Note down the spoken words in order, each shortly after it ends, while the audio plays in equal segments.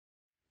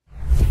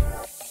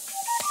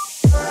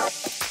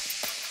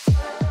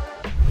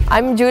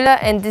I'm Julia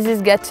and this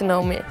is Get to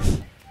Know Me.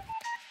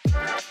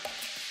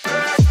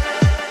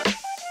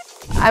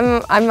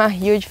 I'm a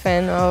huge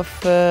fan of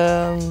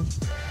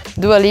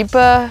Dua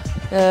Lipa,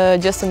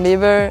 Justin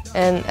Bieber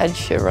and Ed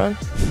Sheeran.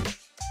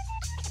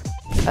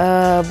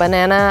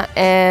 Banana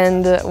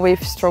and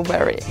with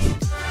strawberry.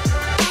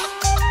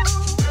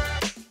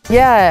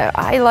 Yeah,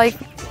 I like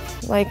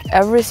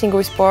every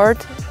single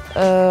sport.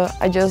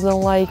 I just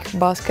don't like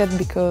basket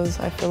because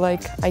I feel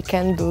like I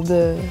can't do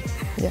the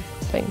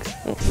things.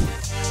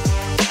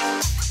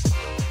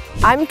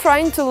 I'm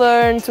trying to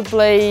learn to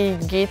play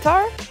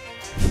guitar.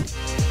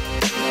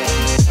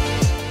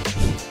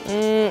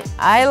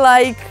 I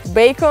like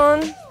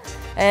bacon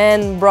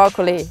and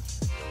broccoli.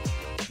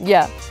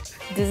 Yeah,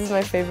 this is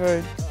my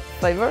favorite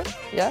flavor.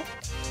 Yeah.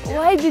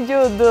 Why did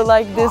you do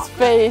like this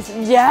face?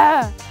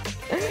 Yeah.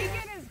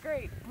 Bacon is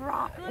great.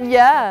 Broccoli?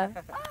 Yeah.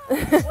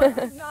 What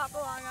does not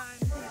belong on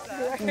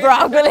pizza?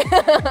 Broccoli.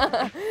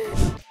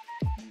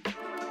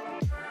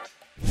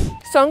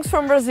 Songs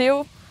from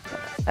Brazil,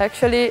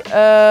 actually,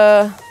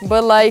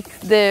 but like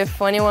the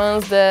funny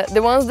ones,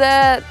 the ones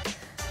that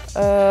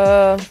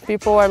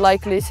people are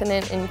like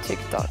listening in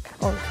TikTok.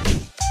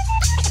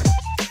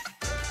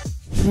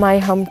 My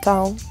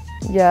hometown.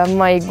 Yeah,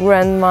 my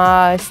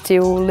grandma is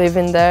still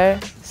living there,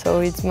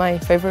 so it's my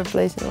favorite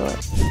place in the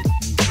world.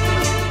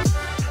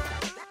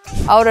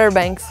 Outer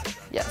Banks.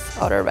 Yes,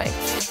 Outer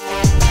Banks.